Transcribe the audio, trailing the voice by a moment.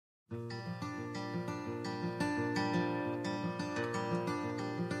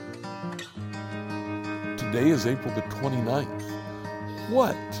Today is April the 29th.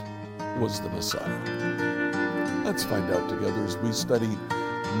 What was the Messiah? Let's find out together as we study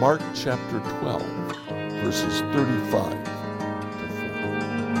Mark chapter 12, verses 35 to 40.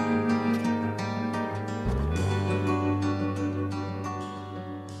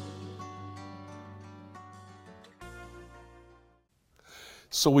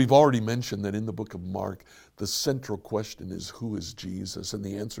 So we've already mentioned that in the book of Mark, the central question is, who is Jesus? And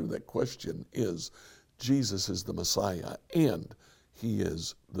the answer to that question is, Jesus is the Messiah, and he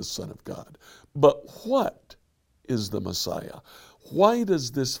is the Son of God. But what is the Messiah? Why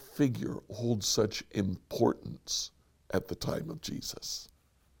does this figure hold such importance at the time of Jesus?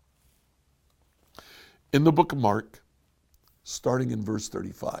 In the book of Mark, starting in verse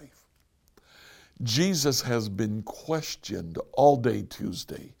 35, Jesus has been questioned all day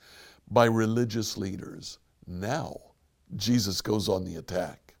Tuesday by religious leaders. Now, Jesus goes on the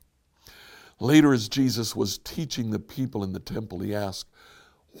attack. Later, as Jesus was teaching the people in the temple, he asked,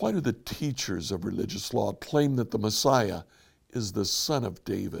 "Why do the teachers of religious law claim that the Messiah is the son of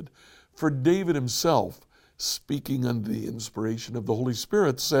David? For David himself, speaking under the inspiration of the Holy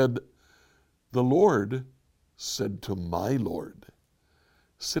Spirit, said, 'The Lord said to my Lord,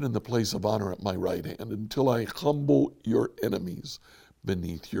 sit in the place of honor at my right hand until I humble your enemies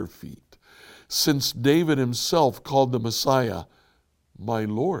beneath your feet.' Since David himself called the Messiah my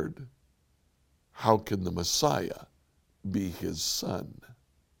Lord, how can the Messiah be his son?"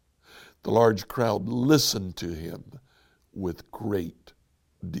 The large crowd listened to him with great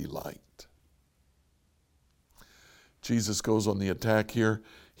delight. Jesus goes on the attack here.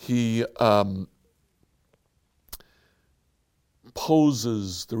 He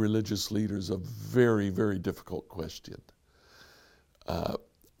poses the religious leaders a very, very difficult question.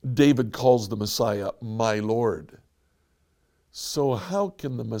 David calls the Messiah my Lord. So how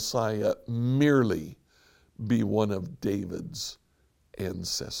can the Messiah merely be one of David's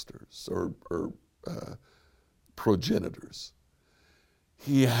ancestors or progenitors?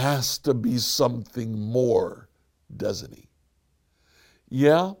 He has to be something more, doesn't he?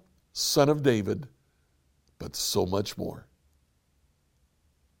 Yeah, son of David, but so much more.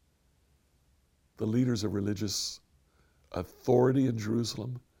 The leaders of religious authority in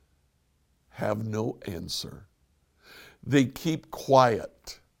Jerusalem have no answer. They keep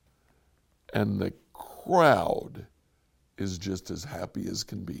quiet, and the crowd is just as happy as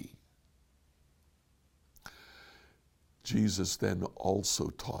can be. Jesus then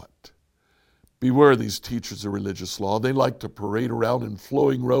also taught, "Beware these teachers of religious law. They like to parade around in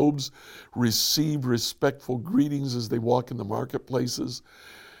flowing robes, receive respectful greetings as they walk in the marketplaces.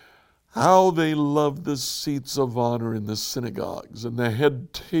 How they love the seats of honor in the synagogues and the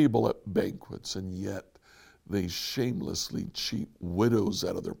head table at banquets, and yet they shamelessly cheat widows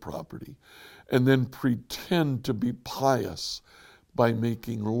out of their property and then pretend to be pious by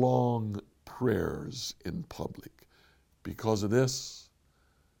making long prayers in public. Because of this,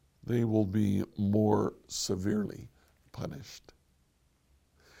 they will be more severely punished."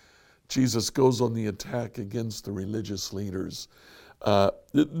 Jesus goes on the attack against the religious leaders.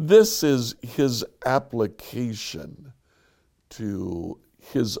 This is his application to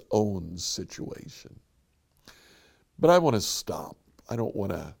his own situation. But I want to stop. I don't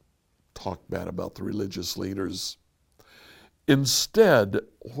want to talk bad about the religious leaders. Instead,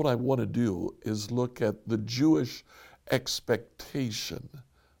 what I want to do is look at the Jewish expectation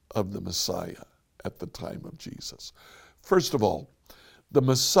of the Messiah at the time of Jesus. First of all, the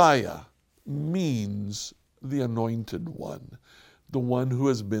Messiah means the anointed one, the one who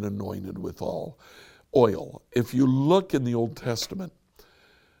has been anointed with all oil. If you look in the Old Testament,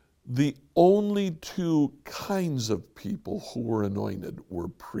 the only two kinds of people who were anointed were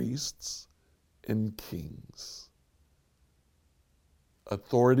priests and kings.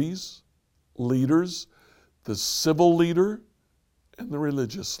 Authorities, leaders, the civil leader and the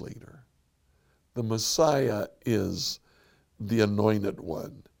religious leader. The Messiah is the anointed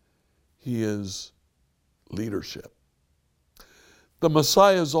one. He is leadership. The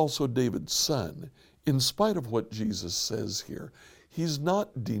Messiah is also David's son. In spite of what Jesus says here, he's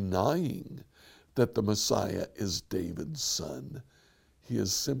not denying that the Messiah is David's son. He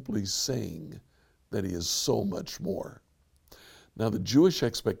is simply saying that he is so much more. Now, the Jewish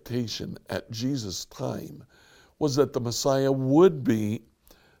expectation at Jesus' time was that the Messiah would be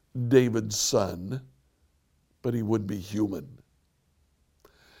David's son, but he would be human.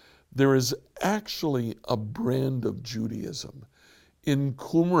 There is actually a brand of Judaism. In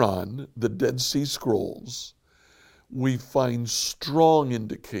Qumran, the Dead Sea Scrolls, we find strong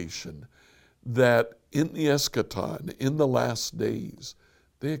indication that in the eschaton, in the last days,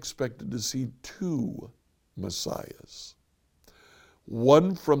 they expected to see two Messiahs.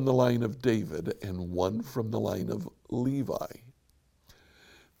 One from the line of David and one from the line of Levi.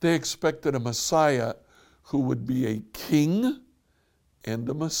 They expected a Messiah who would be a king and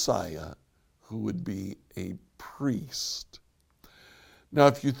a Messiah who would be a priest. Now,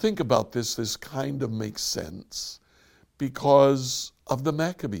 if you think about this, this kind of makes sense because of the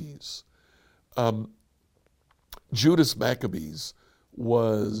Maccabees. Judas Maccabees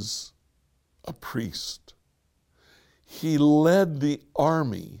was a priest. He led the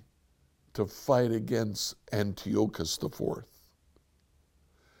army to fight against Antiochus IV.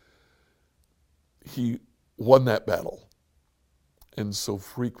 He won that battle. And so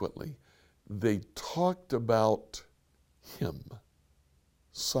frequently they talked about him,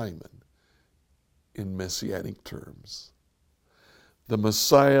 Simon, in messianic terms. The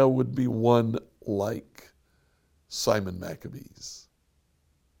Messiah would be one like Simon Maccabees,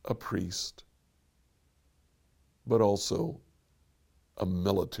 a priest, but also a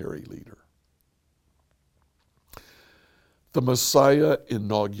military leader. The Messiah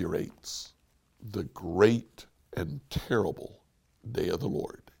inaugurates the great and terrible day of the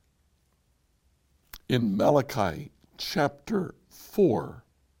Lord. In Malachi chapter 4,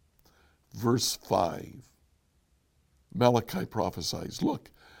 verse 5, Malachi prophesies,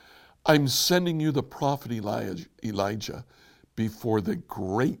 "Look, I'm sending you the prophet Elijah before the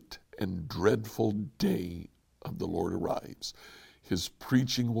great and dreadful day of the Lord arrives. His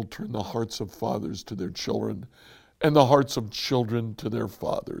preaching will turn the hearts of fathers to their children and the hearts of children to their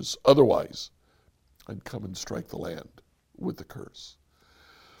fathers. Otherwise, I'd come and strike the land with the curse."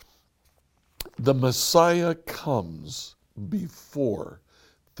 The Messiah comes before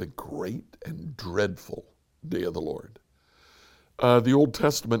the great and dreadful day of the Lord. The Old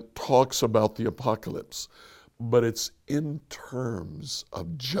Testament talks about the apocalypse, but it's in terms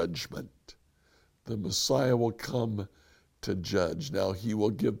of judgment. The Messiah will come to judge. Now, he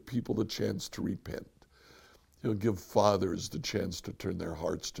will give people the chance to repent. He'll give fathers the chance to turn their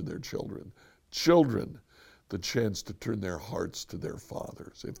hearts to their children. Children, the chance to turn their hearts to their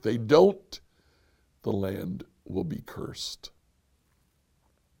fathers. If they don't, the land will be cursed.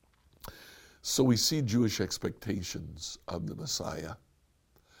 So we see Jewish expectations of the Messiah.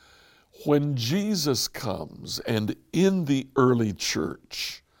 When Jesus comes, and in the early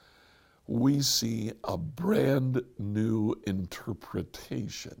church, we see a brand new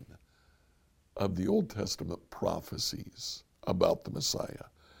interpretation of the Old Testament prophecies about the Messiah.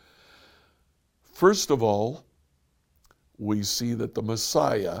 First of all, we see that the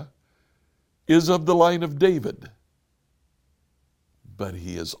Messiah is of the line of David, but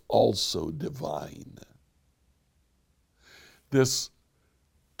he is also divine. This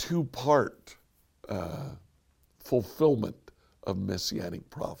two-part fulfillment of messianic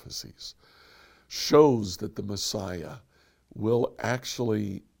prophecies shows that the Messiah will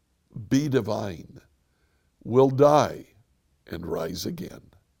actually be divine, will die and rise again.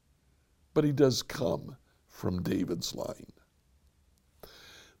 But he does come from David's line.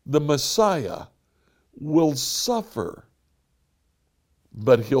 The Messiah will suffer,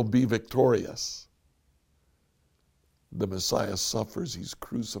 but he'll be victorious. The Messiah suffers, he's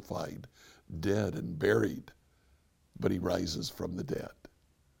crucified, dead and buried, but he rises from the dead.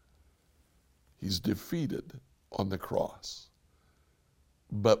 He's defeated on the cross,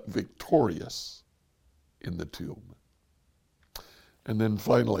 but victorious in the tomb. And then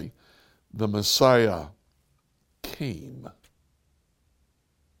finally, the Messiah came,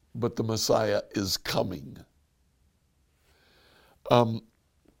 but the Messiah is coming.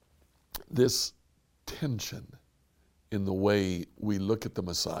 This tension in the way we look at the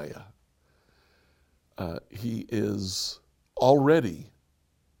Messiah, he is already,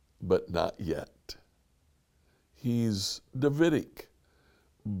 but not yet. He's Davidic,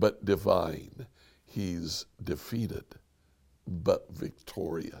 but divine. He's defeated, but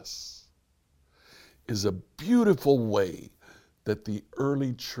victorious. Is a beautiful way that the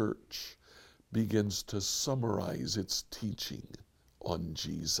early church begins to summarize its teaching on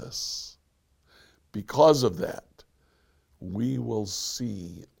Jesus. Because of that, we will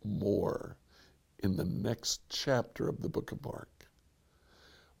see more in the next chapter of the book of Mark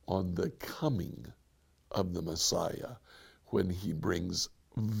on the coming of the Messiah when he brings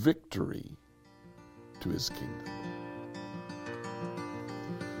victory to his kingdom.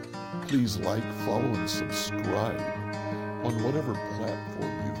 Please like, follow, and subscribe on whatever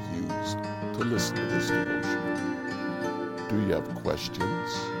platform you've used to listen to this devotion. Do you have questions?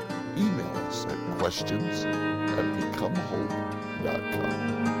 Email us at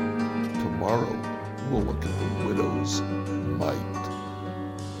questions@becomehope.com. Tomorrow, we'll look at the widow's mite.